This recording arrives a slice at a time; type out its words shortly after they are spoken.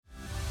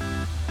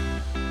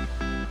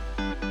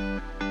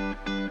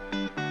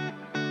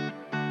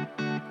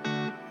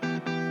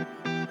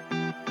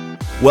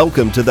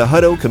Welcome to the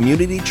Hutto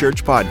Community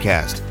Church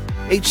Podcast.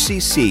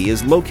 HCC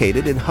is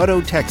located in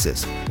Hutto,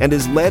 Texas, and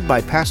is led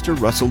by Pastor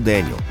Russell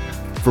Daniel.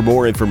 For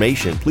more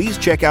information, please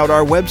check out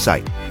our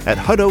website at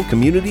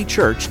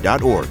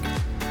huttocommunitychurch.org.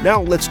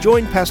 Now let's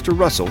join Pastor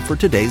Russell for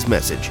today's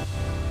message.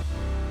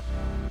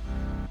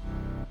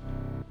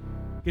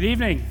 Good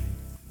evening.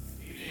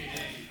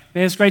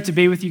 Man, it's great to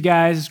be with you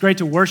guys. It's great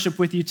to worship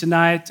with you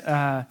tonight.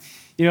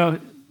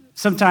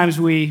 Sometimes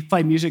we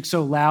play music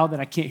so loud that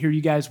I can't hear you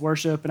guys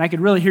worship, and I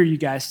could really hear you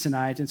guys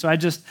tonight. And so I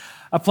just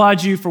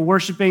applaud you for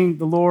worshiping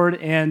the Lord,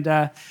 and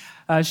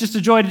it's just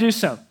a joy to do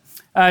so.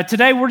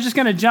 Today, we're just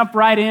going to jump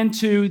right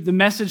into the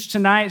message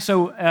tonight.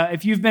 So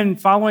if you've been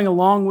following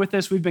along with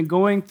us, we've been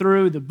going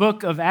through the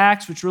book of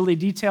Acts, which really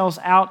details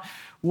out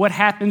what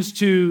happens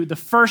to the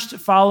first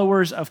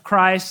followers of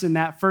Christ in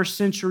that first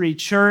century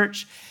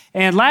church.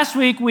 And last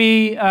week,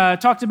 we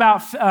talked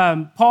about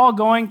Paul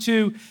going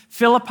to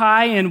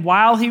Philippi, and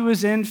while he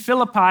was in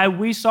Philippi,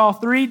 we saw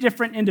three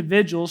different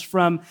individuals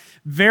from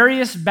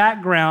various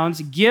backgrounds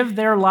give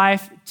their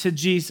life to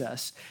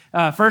Jesus.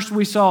 First,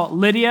 we saw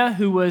Lydia,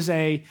 who was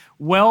a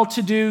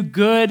well-to-do,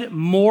 good,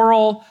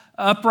 moral,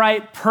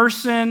 upright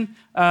person.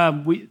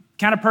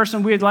 Kind of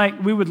person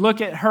we would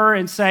look at her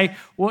and say,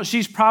 well,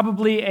 she's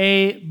probably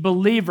a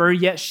believer,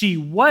 yet she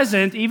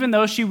wasn't, even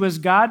though she was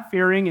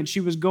God-fearing and she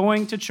was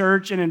going to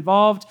church and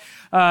involved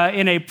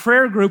in a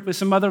prayer group with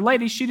some other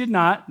ladies. She did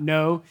not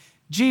know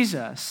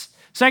Jesus.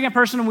 Second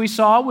person we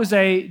saw was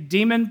a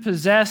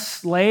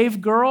demon-possessed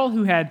slave girl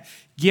who had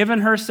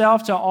given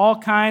herself to all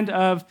kind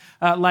of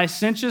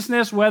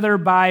licentiousness, whether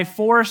by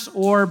force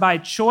or by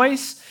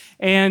choice.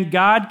 And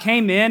God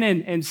came in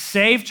and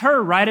saved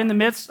her right in the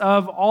midst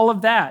of all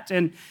of that.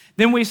 And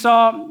then we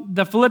saw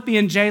the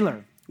Philippian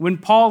jailer. When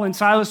Paul and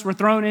Silas were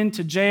thrown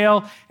into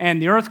jail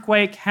and the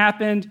earthquake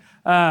happened,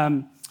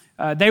 they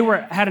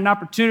had an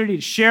opportunity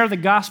to share the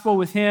gospel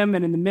with him.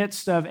 And in the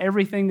midst of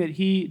everything that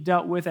he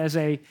dealt with as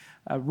a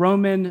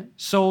Roman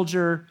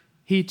soldier,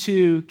 he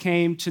too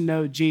came to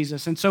know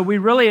Jesus. And so we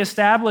really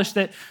established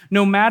that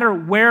no matter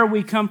where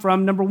we come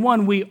from, number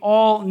one, we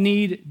all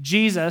need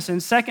Jesus.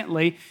 And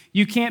secondly,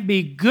 you can't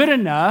be good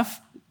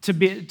enough to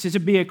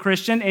be a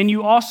Christian, and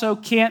you also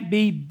can't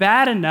be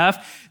bad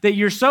enough that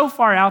you're so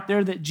far out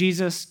there that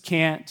Jesus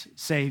can't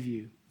save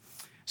you.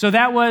 So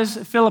that was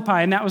Philippi,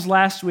 and that was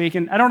last week.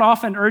 And I don't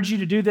often urge you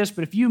to do this,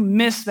 but if you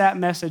missed that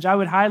message, I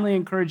would highly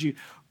encourage you,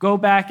 go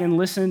back and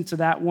listen to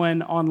that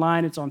one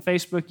online. It's on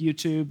Facebook,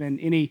 YouTube, and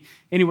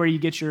anywhere you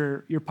get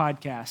your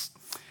podcast.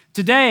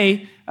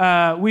 Today,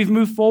 we've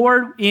moved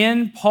forward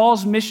in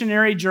Paul's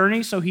missionary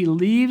journey. So he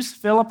leaves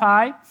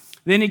Philippi,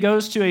 then he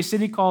goes to a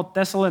city called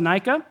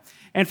Thessalonica,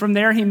 and from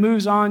there he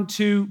moves on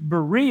to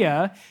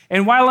Berea.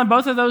 And while in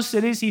both of those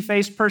cities, he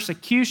faced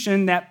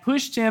persecution that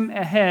pushed him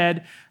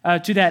ahead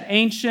to that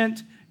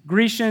ancient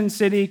Grecian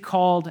city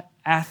called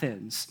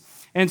Athens.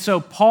 And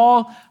so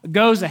Paul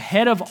goes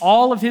ahead of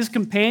all of his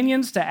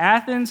companions to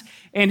Athens,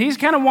 and he's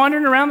kind of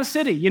wandering around the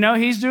city. You know,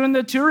 he's doing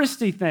the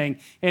touristy thing,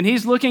 and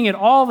he's looking at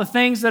all the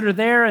things that are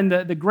there and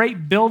the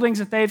great buildings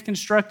that they've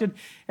constructed,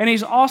 and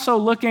he's also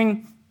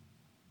looking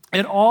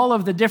at all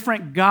of the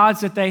different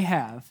gods that they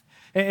have.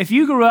 If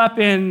you grew up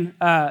in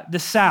the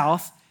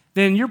South,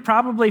 then you're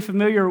probably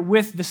familiar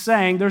with the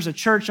saying, there's a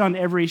church on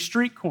every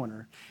street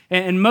corner.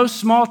 And most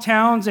small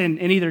towns in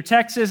either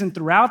Texas and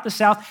throughout the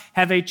South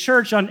have a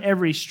church on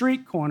every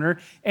street corner.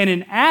 And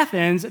in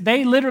Athens,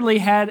 they literally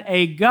had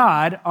a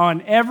god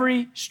on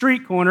every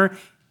street corner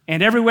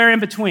and everywhere in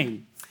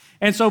between.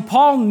 And so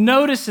Paul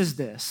notices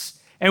this.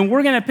 And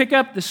we're going to pick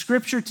up the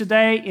scripture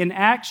today in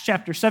Acts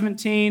chapter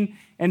 17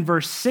 and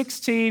verse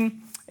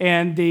 16.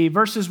 And the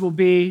verses will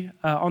be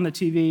on the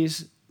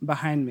TVs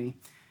behind me.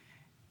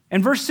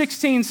 And verse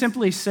 16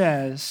 simply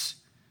says,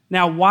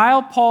 "Now,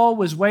 while Paul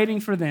was waiting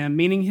for them,"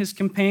 meaning his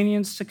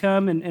companions to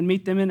come and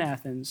meet them in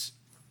Athens,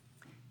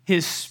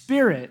 "his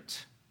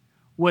spirit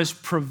was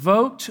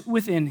provoked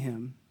within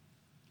him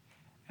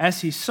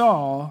as he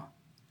saw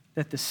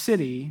that the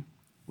city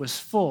was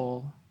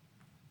full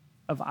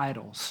of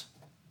idols."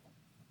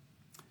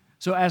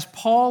 So as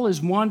Paul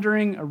is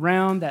wandering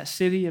around that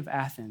city of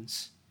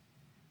Athens,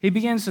 he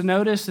begins to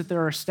notice that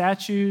there are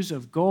statues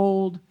of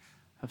gold,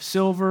 of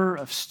silver,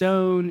 of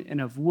stone, and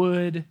of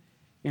wood,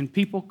 and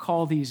people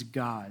call these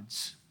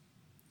gods.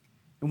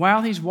 And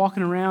while he's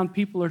walking around,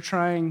 people are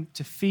trying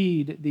to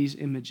feed these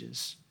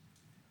images.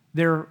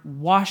 They're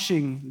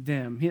washing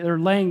them. They're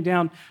laying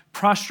down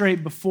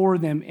prostrate before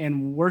them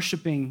and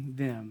worshiping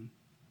them.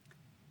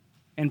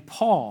 And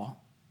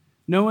Paul,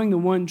 knowing the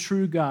one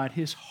true God,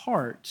 his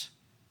heart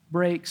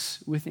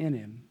breaks within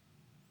him.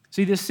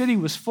 See, this city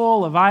was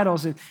full of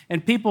idols,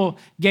 and people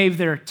gave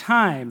their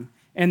time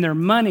and their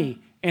money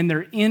and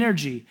their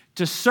energy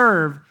to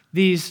serve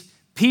these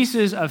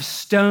pieces of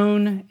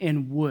stone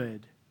and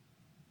wood.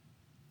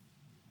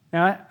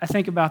 Now, I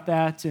think about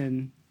that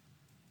and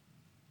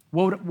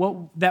what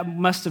that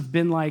must have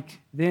been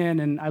like then,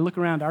 and I look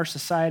around our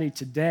society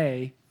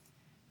today,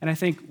 and I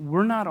think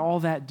we're not all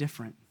that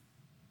different.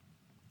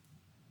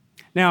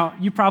 Now,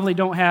 you probably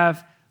don't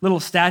have little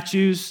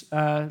statues,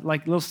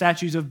 like little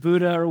statues of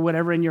Buddha or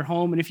whatever in your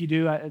home. And if you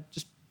do, I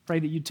just pray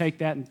that you take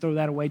that and throw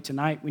that away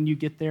tonight when you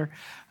get there.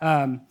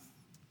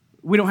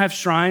 We don't have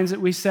shrines that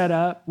we set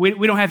up. We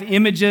don't have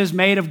images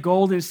made of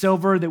gold and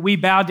silver that we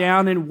bow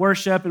down and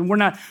worship, and we're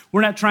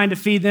not trying to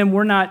feed them.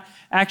 We're not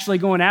actually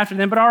going after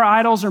them. But our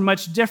idols are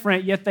much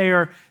different, yet they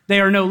are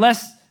no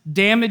less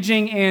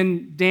damaging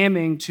and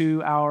damning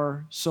to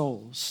our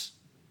souls.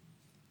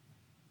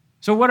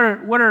 So what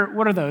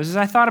are those? As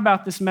I thought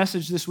about this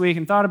message this week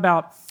and thought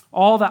about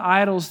all the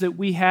idols that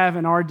we have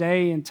in our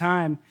day and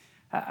time,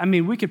 I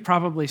mean, we could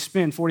probably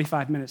spend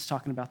 45 minutes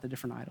talking about the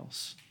different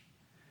idols.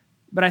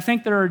 But I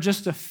think there are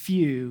just a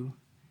few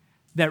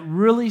that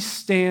really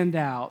stand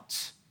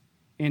out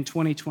in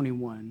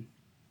 2021.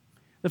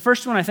 The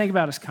first one I think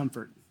about is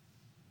comfort.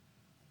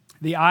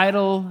 The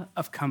idol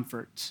of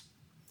comfort.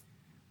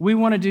 We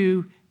want to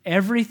do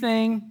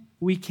everything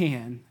we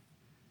can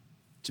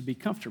to be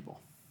comfortable.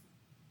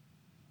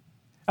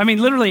 I mean,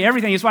 literally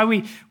everything. It's why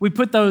we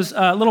put those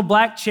little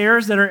black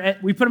chairs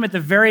we put them at the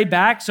very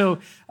back so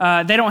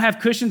they don't have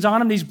cushions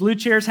on them. These blue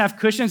chairs have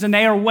cushions, and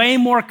they are way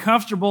more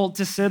comfortable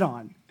to sit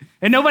on.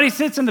 And nobody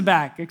sits in the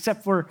back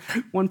except for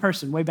one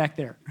person way back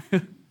there.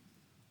 But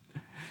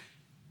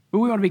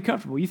we want to be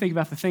comfortable. You think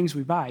about the things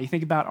we buy. You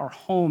think about our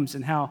homes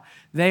and how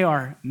they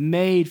are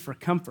made for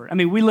comfort. I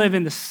mean, we live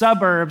in the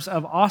suburbs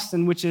of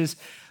Austin, which is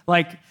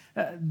like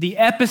the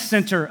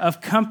epicenter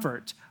of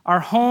comfort. Our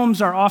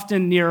homes are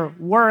often near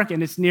work,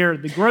 and it's near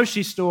the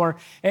grocery store,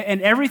 and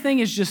everything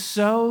is just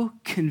so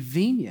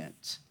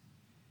convenient.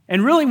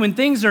 And really, when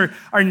things are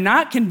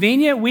not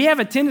convenient, we have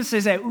a tendency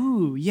to say,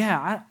 ooh,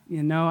 yeah,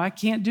 I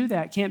can't do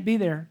that, can't be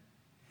there.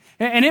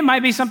 And it might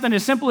be something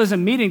as simple as a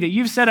meeting, that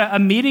you've set a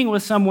meeting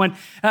with someone,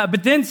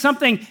 but then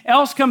something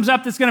else comes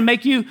up that's going to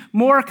make you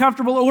more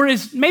comfortable or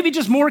is maybe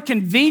just more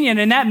convenient,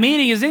 and that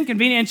meeting is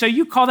inconvenient. And so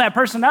you call that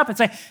person up and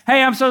say,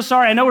 hey, I'm so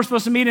sorry. I know we're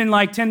supposed to meet in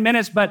like 10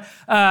 minutes, but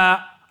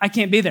I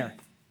can't be there.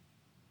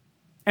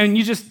 And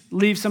you just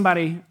leave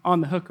somebody on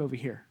the hook over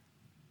here.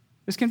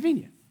 It's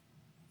convenient.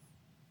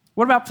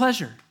 What about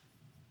pleasure?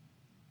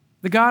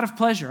 The God of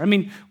pleasure. I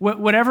mean,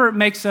 whatever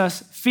makes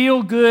us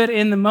feel good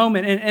in the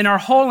moment. And our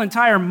whole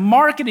entire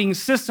marketing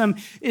system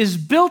is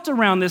built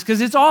around this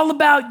because it's all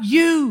about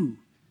you.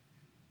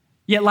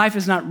 Yet life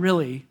is not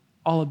really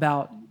all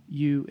about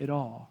you at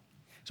all.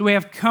 So we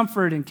have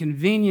comfort and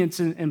convenience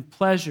and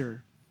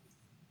pleasure.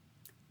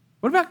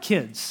 What about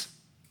kids?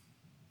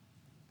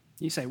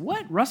 You say,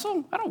 what,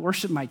 Russell? I don't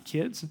worship my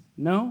kids.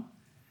 No.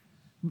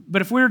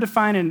 But if we were to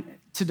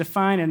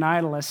define an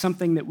idol as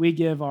something that we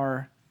give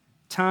our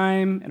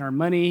time and our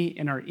money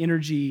and our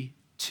energy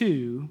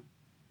to,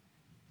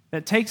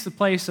 that takes the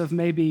place of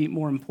maybe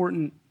more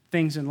important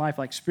things in life,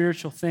 like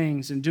spiritual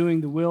things and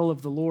doing the will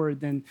of the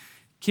Lord, then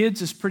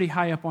kids is pretty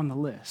high up on the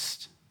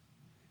list.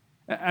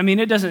 I mean,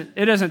 it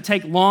doesn't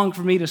take long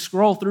for me to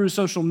scroll through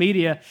social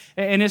media,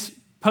 and it's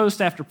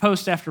post after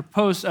post after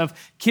post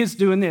of kids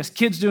doing this,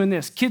 kids doing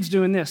this, kids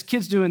doing this,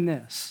 kids doing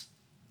this.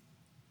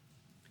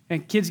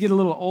 And kids get a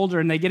little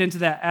older and they get into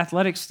that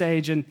athletic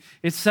stage, and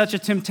it's such a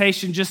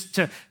temptation just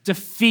to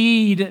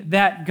feed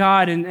that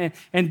God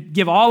and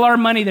give all our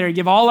money there,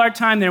 give all our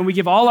time there, and we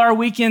give all our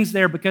weekends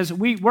there because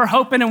we're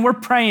hoping and we're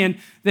praying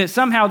that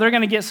somehow they're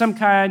going to get some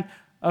kind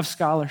of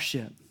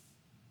scholarship.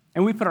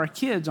 And we put our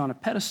kids on a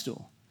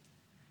pedestal.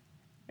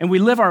 And we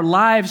live our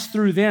lives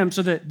through them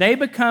so that they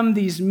become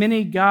these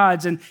mini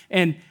gods,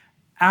 and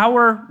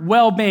our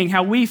well-being,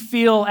 how we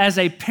feel as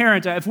a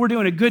parent, if we're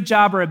doing a good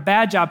job or a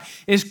bad job,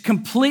 is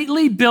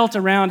completely built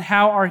around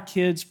how our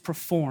kids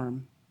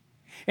perform.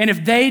 And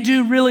if they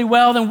do really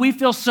well, then we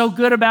feel so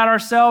good about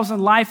ourselves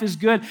and life is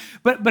good.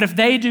 But if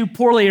they do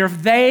poorly or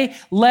if they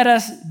let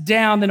us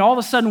down, then all of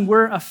a sudden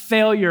we're a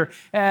failure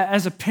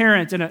as a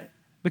parent and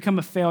become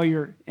a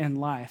failure in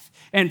life.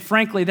 And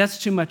frankly,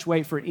 that's too much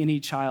weight for any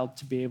child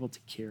to be able to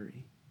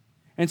carry.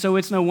 And so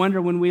it's no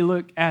wonder when we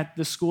look at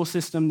the school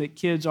system that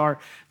kids are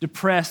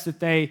depressed,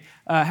 that they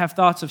have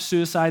thoughts of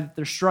suicide, that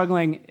they're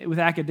struggling with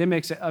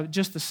academics,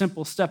 just the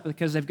simple stuff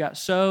because they've got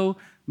so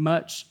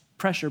much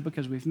pressure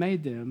because we've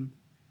made them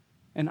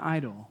an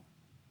idol.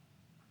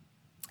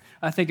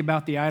 I think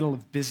about the idol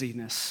of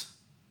busyness,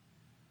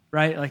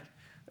 right? Like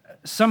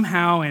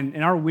somehow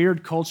in our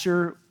weird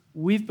culture,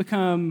 we've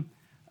become,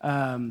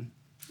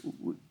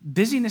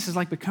 busyness has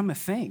like become a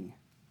thing.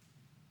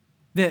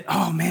 That,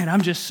 oh man,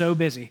 I'm just so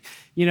busy.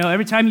 You know,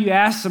 every time you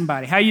ask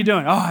somebody, how you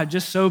doing? Oh, I'm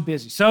just so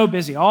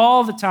busy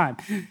all the time.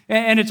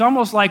 And it's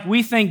almost like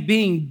we think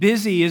being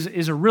busy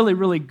is a really,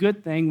 really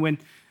good thing when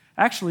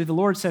actually the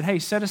Lord said, hey,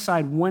 set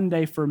aside one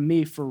day for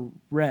me for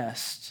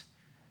rest.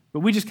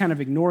 But we just kind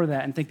of ignore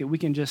that and think that we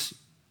can just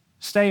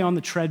stay on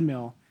the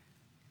treadmill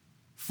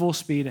full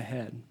speed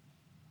ahead.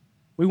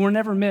 We were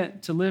never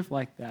meant to live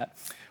like that.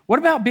 What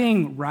about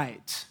being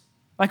right?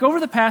 Like over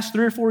the past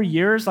 3 or 4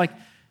 years, like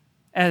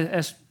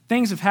as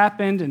things have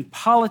happened in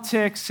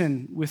politics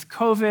and with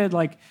COVID,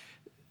 like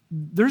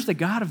there's the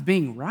God of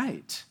being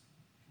right.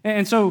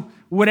 And so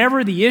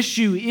whatever the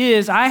issue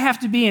is, I have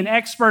to be an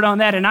expert on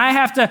that, and I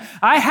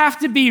have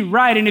to be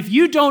right. And if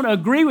you don't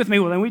agree with me,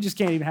 well, then we just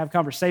can't even have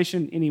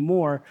conversation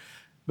anymore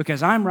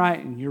because I'm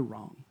right and you're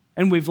wrong.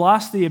 And we've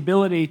lost the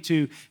ability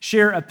to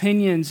share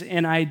opinions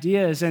and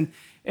ideas. And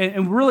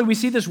really, we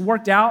see this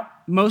worked out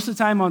most of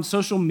the time on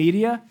social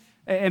media,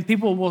 and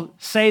people will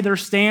say their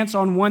stance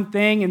on one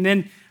thing, and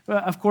then,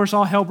 of course,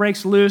 all hell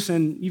breaks loose,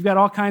 and you've got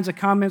all kinds of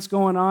comments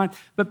going on.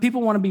 But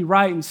people want to be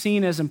right and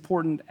seen as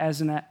important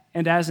as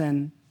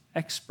an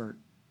expert.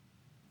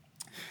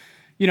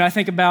 You know, I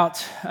think about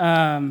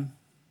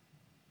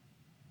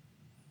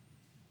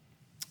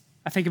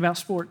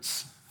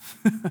sports.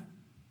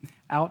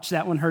 Ouch,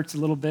 that one hurts a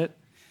little bit,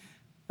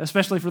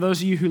 especially for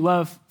those of you who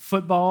love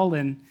football.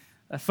 And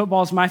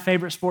football is my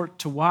favorite sport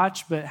to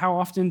watch, but how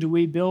often do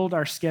we build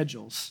our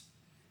schedules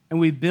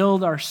and we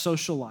build our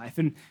social life?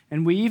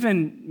 And we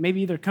even maybe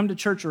either come to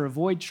church or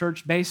avoid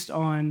church based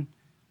on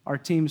our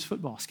team's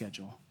football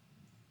schedule.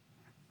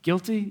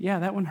 Guilty? Yeah,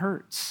 that one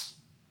hurts.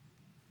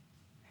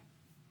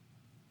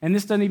 And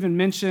this doesn't even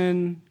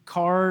mention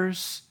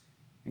cars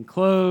and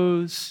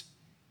clothes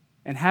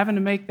and having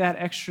to make that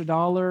extra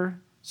dollar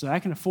so I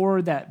can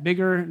afford that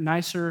bigger,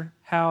 nicer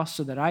house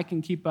so that I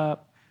can keep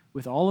up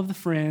with all of the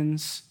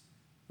friends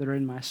that are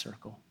in my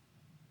circle.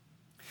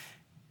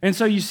 And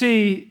so you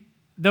see,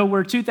 though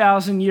we're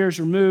 2,000 years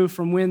removed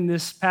from when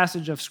this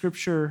passage of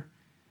Scripture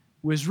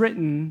was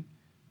written,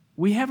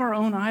 we have our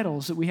own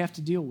idols that we have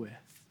to deal with.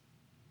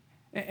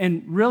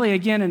 And really,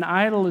 again, an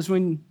idol is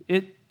when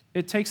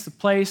it takes the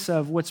place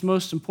of what's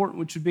most important,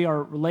 which would be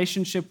our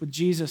relationship with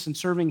Jesus and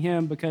serving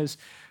Him, because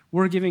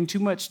we're giving too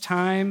much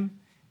time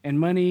and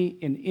money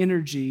and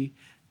energy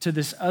to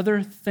this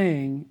other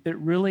thing that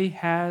really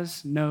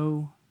has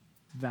no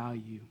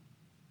value.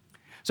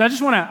 So I'm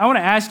going to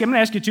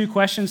ask you two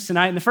questions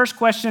tonight. And the first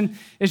question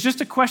is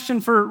just a question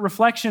for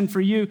reflection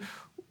for you.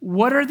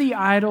 What are the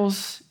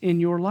idols in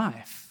your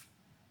life?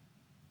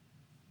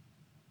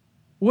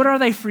 What are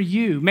they for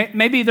you?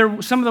 Maybe they're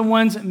some of the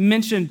ones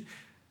mentioned,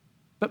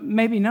 but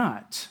maybe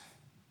not.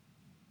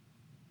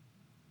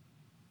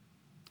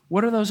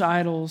 What are those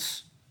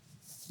idols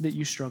that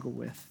you struggle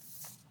with?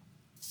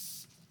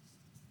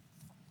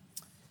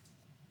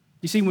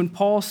 You see, when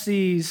Paul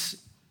sees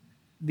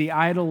the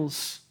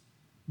idols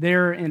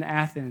there in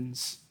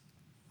Athens,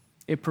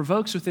 it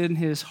provokes within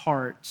his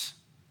heart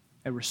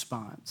a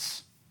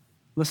response.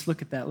 Let's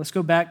look at that. Let's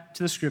go back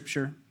to the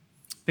Scripture,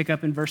 pick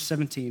up in verse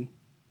 17.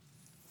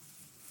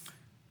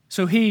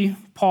 So he,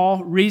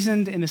 Paul,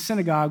 reasoned in the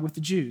synagogue with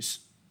the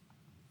Jews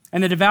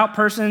and the devout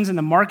persons in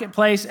the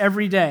marketplace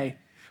every day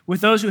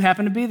with those who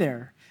happened to be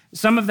there.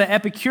 Some of the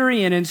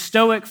Epicurean and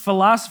Stoic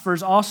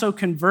philosophers also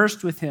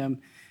conversed with him.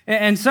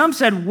 And some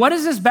said, "What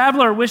does this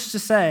babbler wish to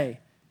say?"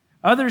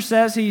 Others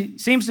says he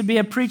seems to be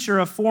a preacher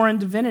of foreign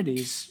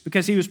divinities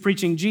because he was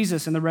preaching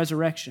Jesus and the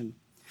resurrection.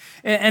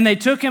 And they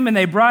took him and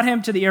they brought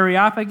him to the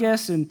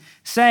Areopagus and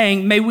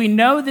saying, "May we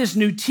know this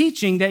new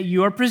teaching that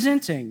you are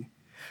presenting?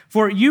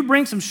 For you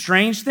bring some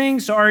strange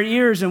things to our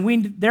ears, and we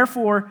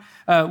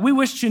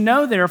wish to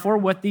know, therefore,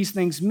 what these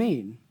things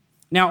mean."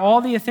 Now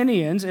all the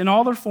Athenians and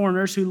all the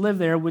foreigners who live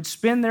there would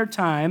spend their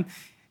time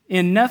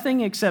in nothing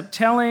except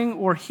telling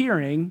or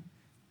hearing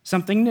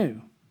something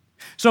new.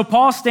 So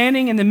Paul,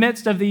 standing in the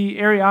midst of the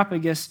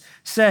Areopagus,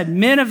 said,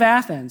 "Men of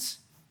Athens,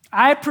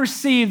 I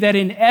perceive that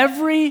in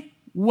every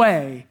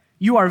way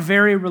you are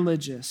very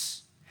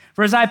religious.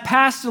 For as I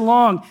passed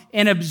along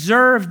and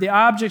observed the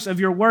objects of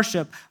your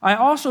worship, I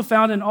also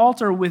found an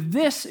altar with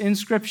this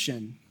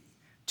inscription,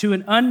 'To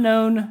an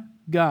unknown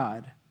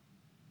God.'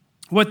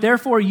 What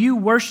therefore you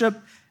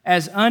worship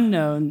as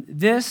unknown,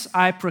 this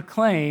I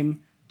proclaim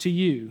to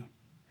you.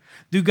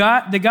 The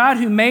God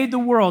who made the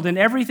world and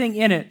everything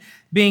in it,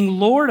 being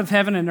Lord of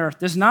heaven and earth,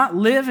 does not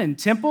live in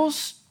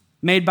temples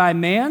made by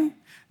man,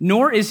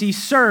 nor is he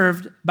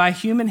served by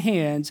human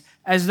hands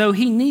as though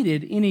he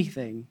needed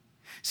anything,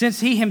 since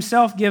he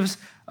himself gives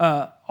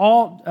to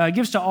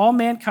all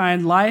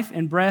mankind life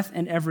and breath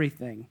and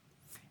everything.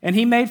 And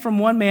he made from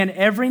one man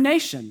every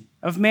nation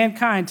of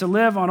mankind to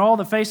live on all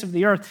the face of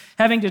the earth,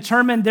 having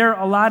determined their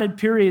allotted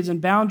periods and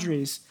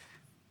boundaries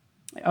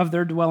of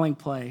their dwelling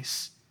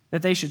place,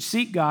 that they should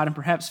seek God and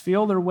perhaps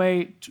feel their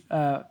way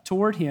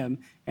toward him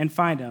and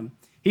find him.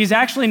 He's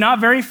actually not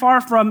very far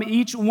from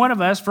each one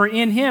of us, for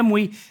in him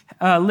we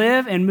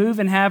live and move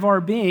and have our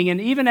being. And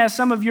even as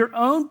some of your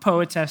own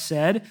poets have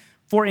said,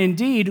 for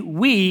indeed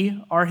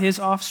we are his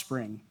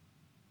offspring.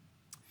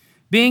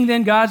 Being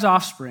then God's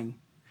offspring,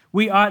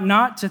 we ought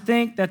not to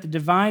think that the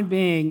divine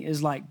being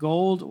is like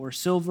gold or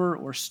silver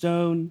or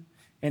stone,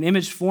 an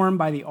image formed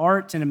by the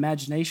art and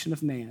imagination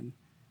of man.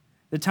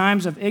 The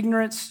times of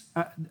ignorance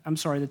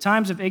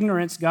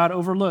God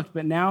overlooked,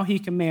 but now he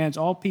commands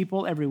all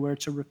people everywhere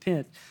to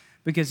repent,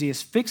 because he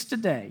has fixed a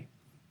day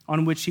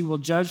on which he will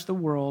judge the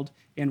world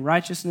in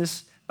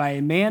righteousness by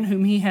a man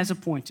whom he has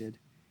appointed.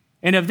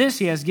 And of this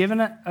he has given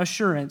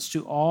assurance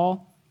to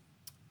all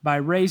by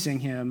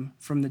raising him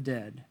from the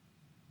dead."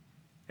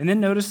 And then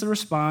notice the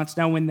response.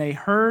 Now, when they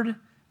heard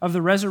of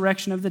the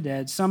resurrection of the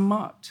dead, some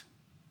mocked.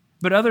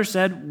 But others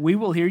said, "We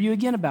will hear you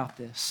again about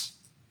this."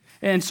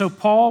 And so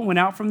Paul went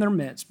out from their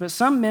midst, but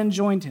some men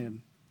joined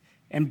him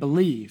and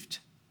believed,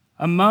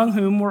 among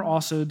whom were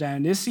also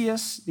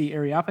Dionysius the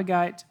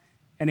Areopagite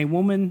and a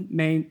woman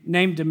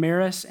named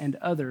Damaris and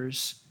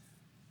others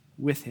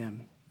with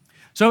him.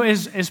 So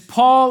as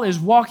Paul is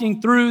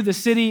walking through the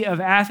city of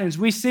Athens,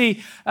 we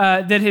see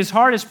that his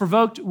heart is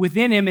provoked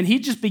within him, and he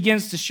just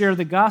begins to share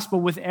the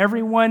gospel with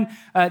everyone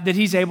that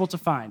he's able to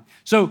find.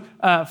 So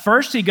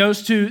first he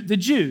goes to the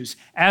Jews.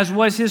 As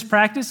was his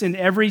practice in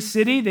every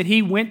city that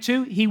he went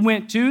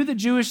to the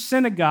Jewish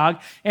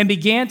synagogue and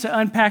began to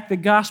unpack the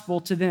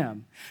gospel to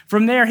them.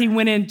 From there, he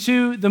went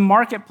into the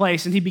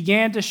marketplace and he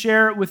began to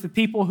share it with the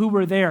people who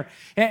were there.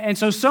 And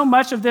so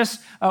much of this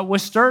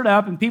was stirred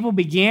up, and people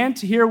began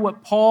to hear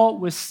what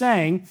Paul was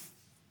saying.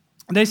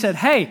 They said,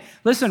 "Hey,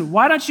 listen,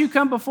 why don't you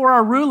come before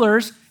our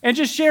rulers and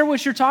just share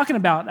what you're talking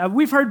about?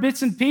 We've heard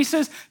bits and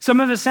pieces. Some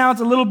of it sounds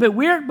a little bit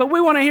weird, but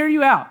we want to hear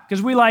you out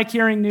because we like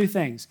hearing new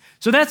things."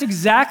 So that's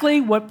exactly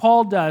what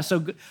Paul does.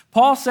 So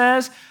Paul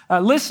says,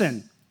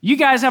 listen, you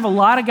guys have a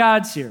lot of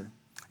gods here.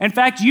 In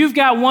fact, you've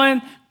got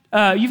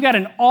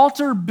an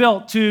altar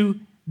built to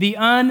the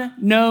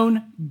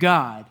unknown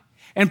God.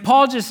 And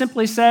Paul just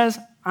simply says,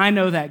 I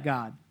know that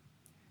God.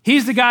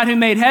 He's the God who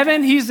made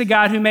heaven. He's the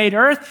God who made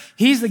earth.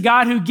 He's the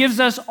God who gives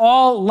us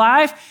all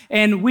life.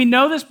 And we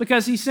know this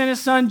because he sent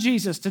his son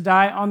Jesus to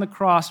die on the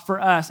cross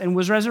for us and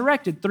was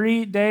resurrected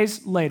 3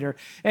 days later.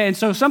 And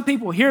so some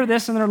people hear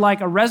this and they're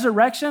like, a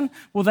resurrection?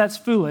 Well, that's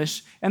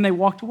foolish. And they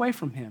walked away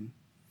from him.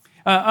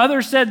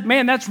 Others said,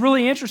 man, that's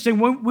really interesting.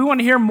 We want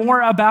to hear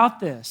more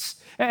about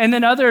this. And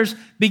then others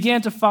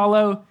began to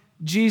follow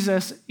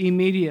Jesus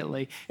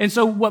immediately. And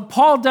so what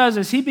Paul does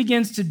is he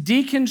begins to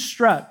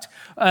deconstruct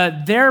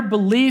their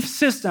belief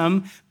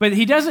system, but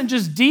he doesn't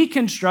just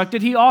deconstruct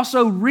it, he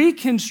also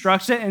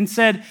reconstructs it and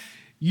said,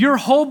 your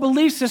whole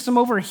belief system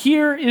over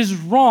here is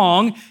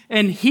wrong,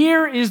 and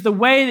here is the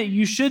way that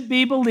you should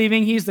be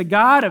believing. He's the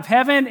God of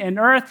heaven and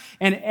earth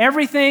and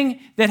everything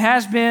that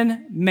has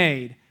been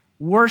made.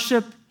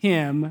 Worship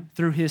him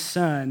through his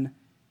son,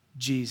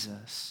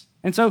 Jesus.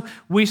 And so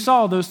we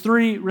saw those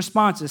three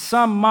responses.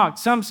 Some mocked,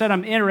 some said,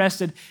 I'm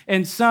interested,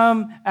 and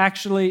some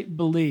actually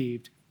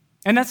believed.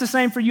 And that's the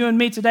same for you and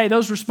me today.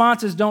 Those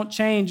responses don't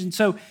change. And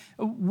so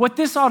what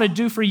this ought to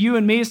do for you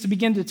and me is to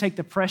begin to take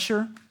the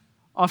pressure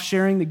off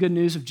sharing the good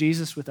news of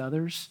Jesus with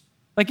others.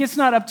 Like, it's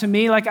not up to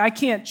me. Like, I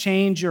can't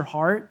change your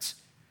heart.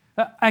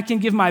 I can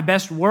give my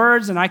best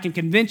words and I can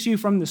convince you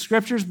from the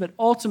scriptures, but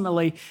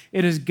ultimately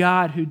it is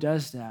God who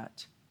does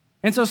that.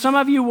 And so some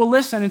of you will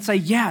listen and say,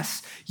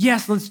 yes,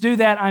 let's do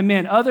that, I'm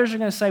in. Others are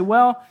going to say,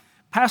 well,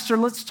 Pastor,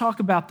 let's talk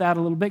about that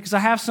a little bit because I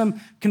have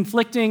some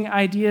conflicting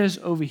ideas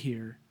over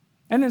here.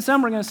 And then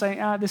some are going to say,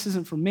 this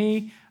isn't for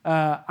me.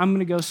 I'm going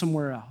to go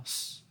somewhere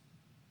else.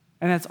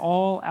 And that's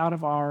all out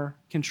of our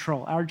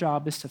control. Our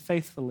job is to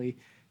faithfully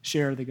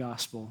share the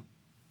gospel.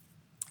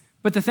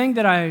 But the thing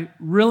that I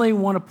really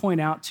want to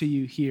point out to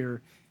you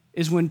here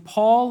is when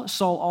Paul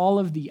saw all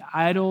of the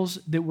idols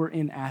that were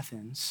in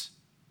Athens,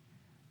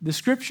 the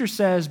scripture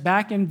says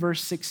back in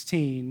verse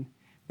 16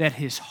 that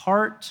his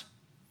heart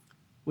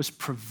was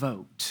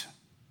provoked.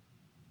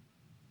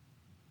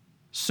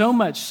 So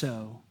much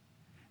so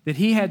that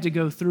he had to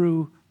go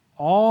through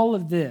all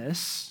of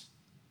this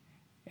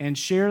and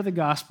share the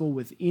gospel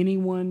with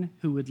anyone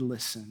who would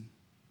listen.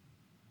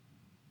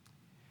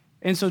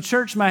 And so,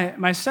 church,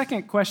 my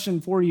second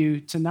question for you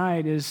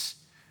tonight is,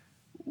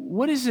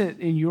 what is it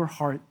in your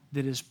heart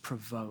that is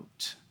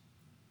provoked?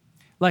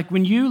 Like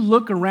when you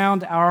look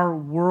around our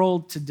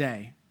world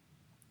today,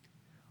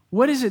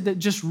 what is it that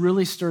just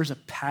really stirs a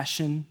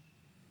passion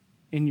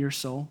in your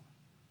soul?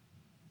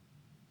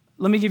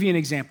 Let me give you an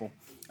example.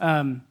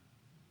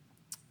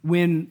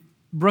 When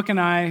Brooke and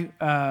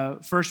I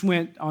first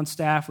went on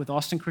staff with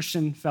Austin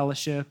Christian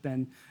Fellowship,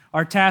 and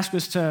our task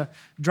was to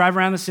drive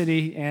around the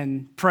city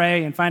and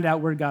pray and find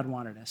out where God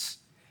wanted us.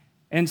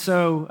 And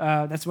so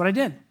that's what I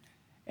did.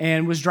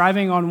 And was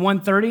driving on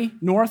 130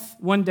 north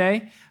one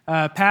day,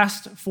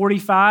 past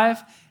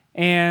 45,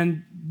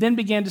 and then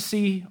began to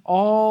see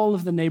all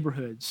of the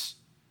neighborhoods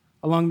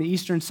along the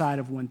eastern side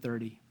of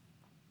 130.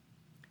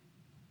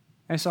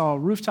 I saw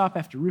rooftop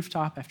after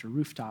rooftop after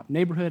rooftop,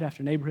 neighborhood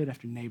after neighborhood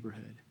after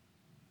neighborhood.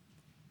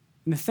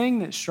 And the thing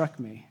that struck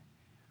me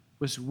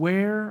was,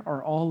 where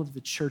are all of the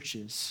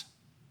churches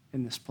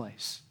in this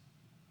place?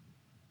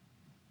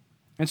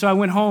 And so I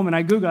went home and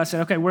I Googled, I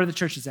said, okay, where are the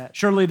churches at?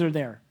 Surely they're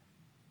there.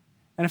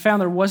 And I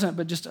found there wasn't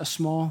but just a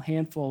small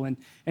handful, and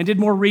did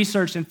more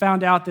research and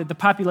found out that the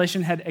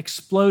population had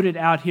exploded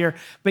out here,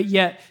 but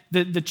yet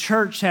the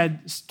church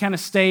had kind of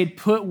stayed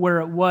put where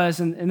it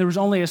was, and there was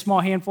only a small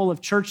handful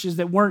of churches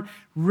that weren't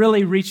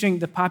really reaching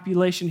the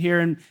population here,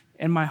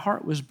 and my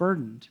heart was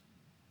burdened.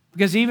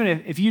 Because even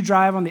if you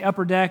drive on the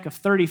upper deck of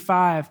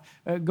 35,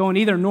 going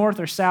either north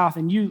or south,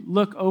 and you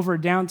look over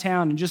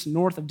downtown and just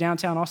north of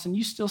downtown Austin,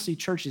 you still see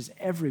churches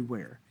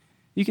everywhere.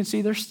 You can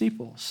see their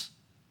steeples.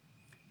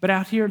 But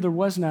out here, there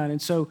was none.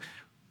 And so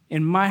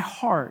in my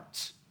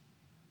heart,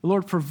 the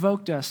Lord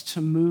provoked us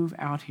to move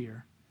out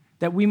here,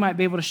 that we might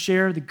be able to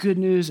share the good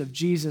news of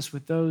Jesus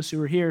with those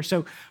who are here.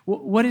 So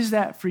what is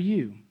that for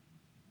you?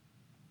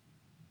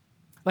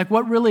 Like,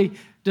 what really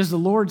does the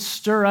Lord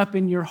stir up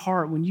in your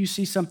heart when you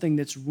see something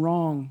that's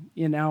wrong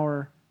in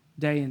our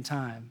day and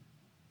time?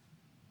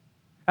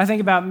 I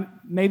think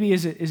about maybe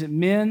is it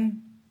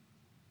men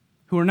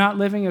who are not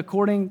living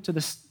according to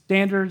the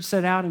standards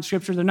set out in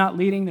Scripture? They're not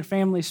leading their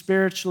family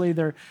spiritually.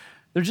 They're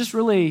just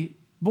really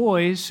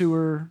boys who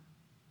are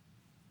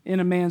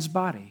in a man's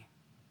body,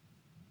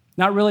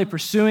 not really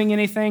pursuing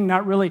anything,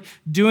 not really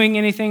doing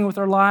anything with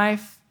their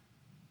life,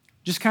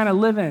 just kind of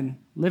living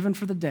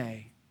for the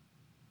day.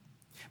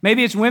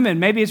 Maybe it's women.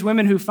 Maybe it's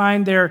women who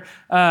find their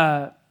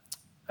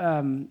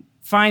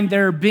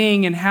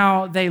being in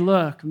how they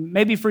look.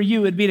 Maybe for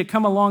you, it'd be to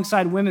come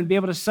alongside women, be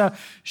able to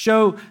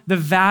show the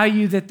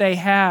value that they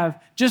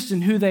have just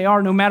in who they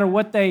are, no matter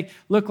what they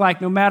look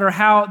like, no matter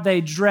how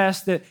they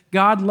dress, that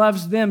God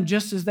loves them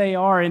just as they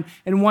are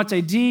and wants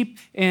a deep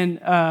and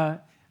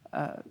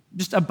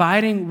just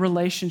abiding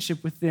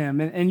relationship with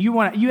them. And you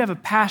have a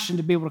passion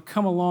to be able to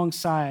come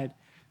alongside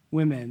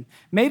women.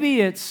 Maybe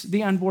it's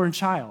the unborn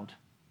child.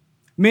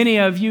 Many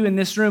of you in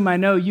this room, I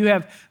know you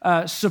have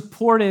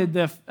supported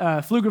the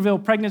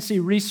Pflugerville Pregnancy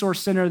Resource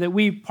Center that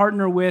we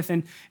partner with,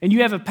 and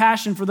you have a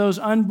passion for those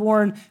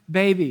unborn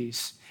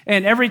babies.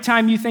 And every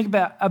time you think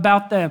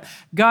about them,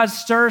 God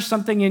stirs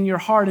something in your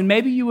heart, and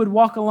maybe you would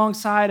walk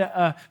alongside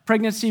a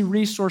Pregnancy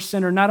Resource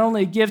Center, not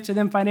only give to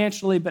them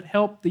financially, but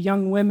help the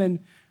young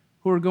women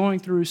who are going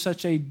through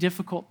such a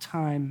difficult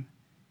time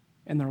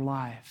in their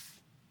life.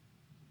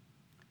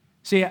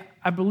 See,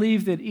 I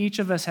believe that each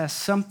of us has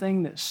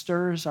something that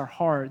stirs our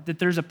heart, that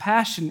there's a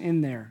passion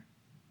in there.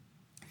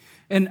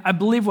 And I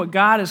believe what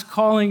God is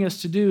calling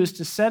us to do is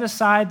to set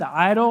aside the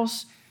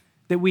idols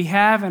that we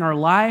have in our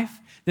life,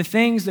 the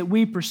things that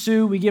we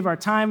pursue, we give our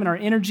time and our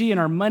energy and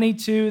our money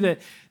to,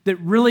 that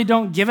really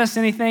don't give us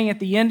anything at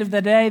the end of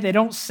the day. They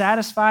don't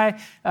satisfy,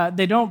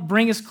 they don't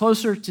bring us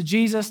closer to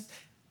Jesus.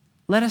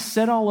 Let us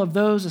set all of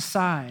those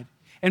aside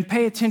and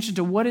pay attention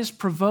to what is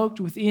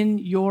provoked within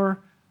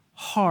your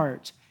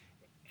heart,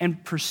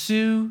 and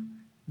pursue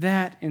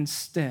that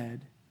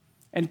instead,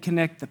 and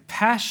connect the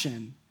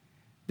passion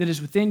that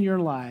is within your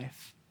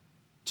life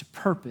to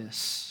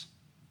purpose,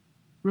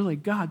 really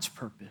God's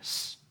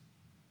purpose.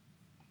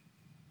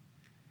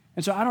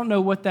 And so I don't know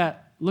what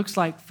that looks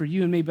like for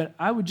you and me, but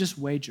I would just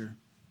wager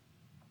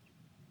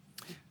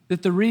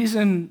that the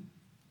reason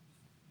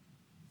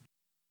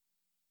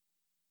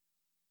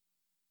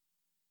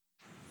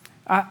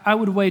I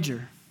would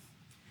wager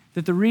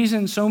that the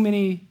reason so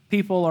many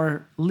people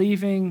are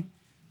leaving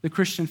the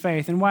Christian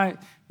faith, and why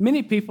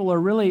many people are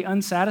really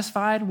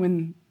unsatisfied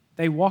when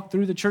they walk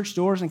through the church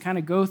doors and kind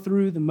of go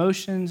through the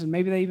motions, and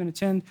maybe they even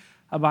attend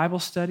a Bible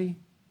study,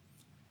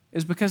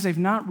 is because they've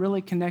not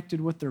really connected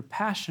what they're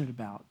passionate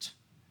about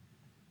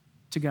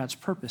to God's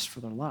purpose for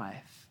their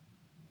life.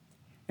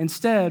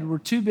 Instead, we're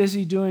too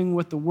busy doing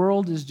what the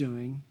world is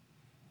doing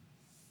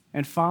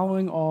and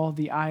following all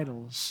the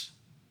idols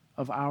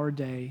of our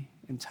day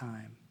and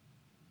time.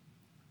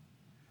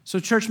 So,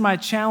 church, my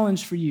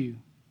challenge for you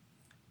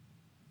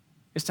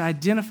is to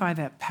identify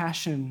that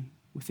passion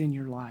within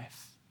your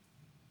life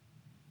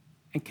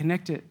and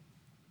connect it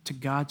to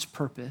God's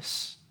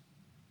purpose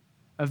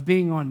of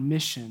being on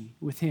mission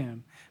with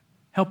Him,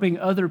 helping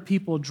other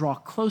people draw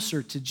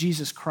closer to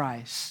Jesus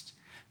Christ,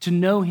 to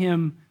know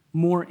Him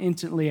more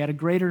intimately at a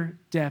greater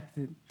depth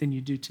than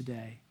you do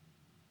today.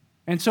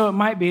 And so it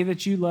might be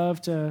that you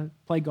love to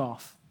play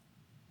golf,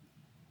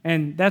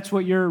 and that's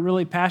what you're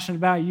really passionate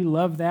about. You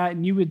love that,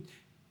 and you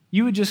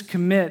would just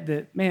commit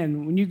that,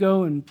 man, when you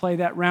go and play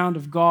that round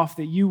of golf,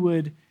 that you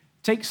would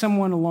take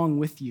someone along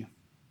with you.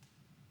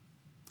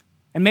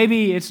 And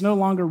maybe it's no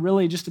longer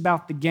really just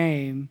about the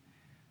game,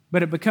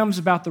 but it becomes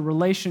about the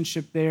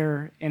relationship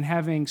there and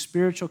having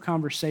spiritual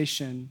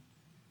conversation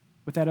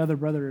with that other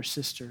brother or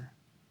sister.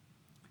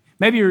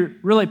 Maybe you're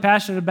really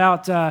passionate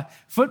about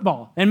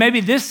football. And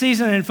maybe this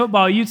season in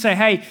football, you'd say,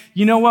 hey,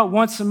 you know what?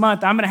 Once a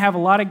month, I'm going to have a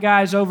lot of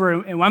guys over,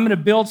 and I'm going to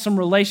build some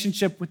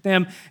relationship with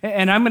them,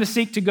 and I'm going to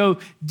seek to go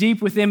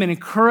deep with them and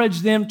encourage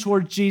them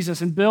toward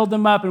Jesus and build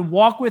them up and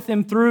walk with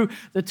them through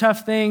the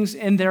tough things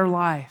in their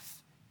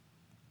life.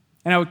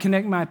 And I would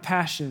connect my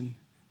passion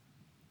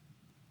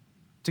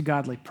to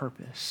godly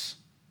purpose.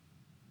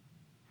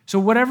 So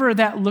whatever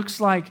that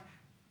looks like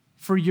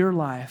for your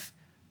life,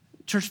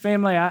 church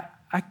family,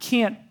 I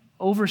can't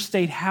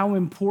overstate how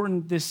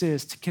important this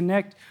is to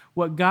connect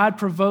what God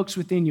provokes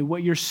within you,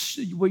 what you're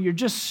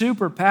just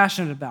super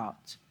passionate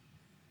about,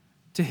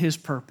 to His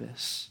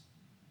purpose.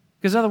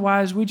 Because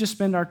otherwise, we just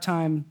spend our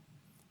time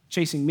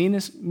chasing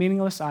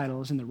meaningless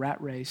idols in the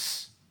rat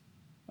race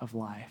of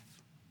life.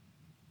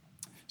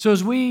 So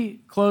as we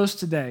close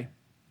today,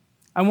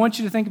 I want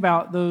you to think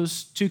about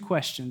those two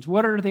questions.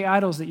 What are the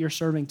idols that you're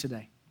serving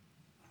today?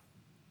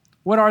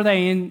 What are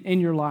they in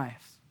your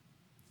life?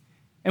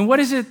 And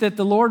what is it that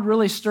the Lord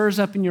really stirs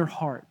up in your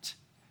heart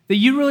that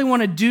you really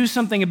want to do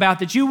something about,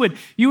 that you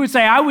would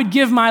say, I would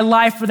give my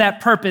life for that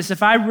purpose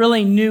if I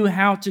really knew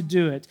how to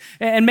do it?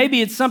 And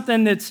maybe it's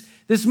something that's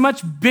this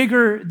much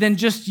bigger than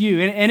just you.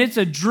 And it's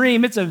a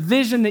dream, it's a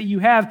vision that you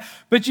have,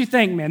 but you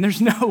think, man,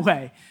 there's no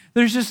way.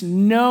 There's just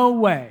no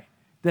way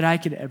that I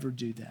could ever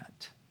do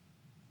that.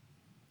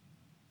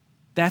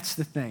 That's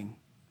the thing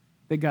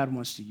that God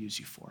wants to use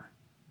you for.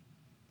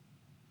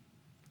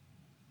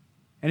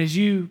 And as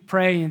you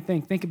pray and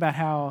think about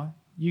how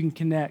you can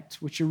connect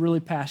what you're really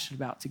passionate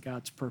about to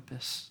God's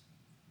purpose.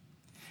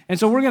 And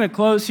so we're going to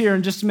close here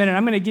in just a minute.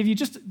 I'm going to give you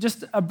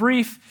just a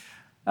brief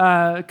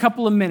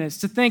couple of minutes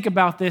to think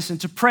about this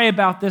and to pray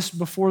about this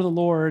before the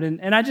Lord.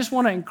 And I just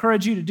want to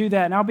encourage you to do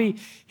that. And I'll be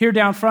here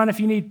down front if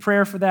you need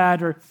prayer for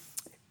that, or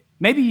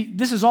maybe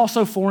this is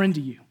also foreign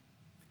to you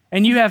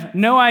and you have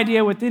no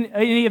idea what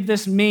any of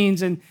this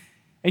means, and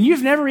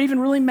you've never even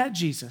really met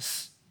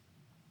Jesus.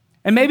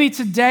 And maybe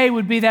today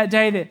would be that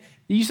day that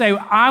you say,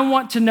 I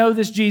want to know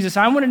this Jesus.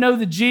 I want to know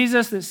the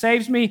Jesus that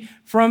saves me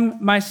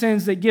from my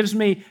sins, that gives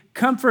me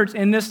comfort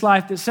in this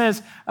life, that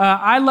says,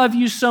 I love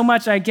you so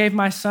much, I gave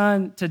my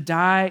son to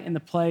die in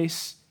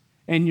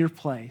your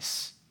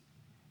place.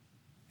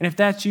 And if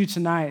that's you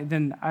tonight,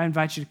 then I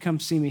invite you to come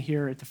see me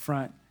here at the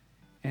front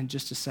in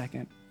just a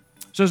second.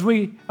 So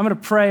I'm going to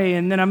pray,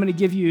 and then I'm going to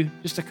give you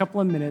just a couple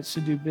of minutes to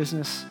do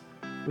business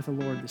with the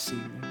Lord this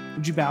evening.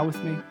 Would you bow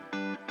with me?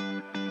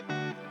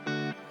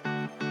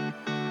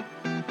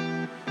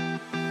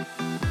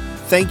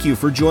 Thank you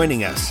for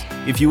joining us.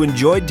 If you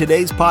enjoyed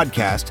today's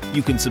podcast,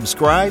 you can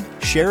subscribe,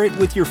 share it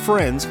with your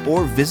friends,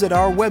 or visit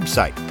our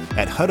website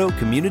at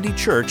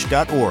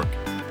huddocommunitychurch.org.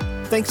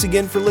 Thanks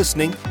again for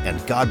listening,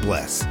 and God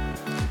bless.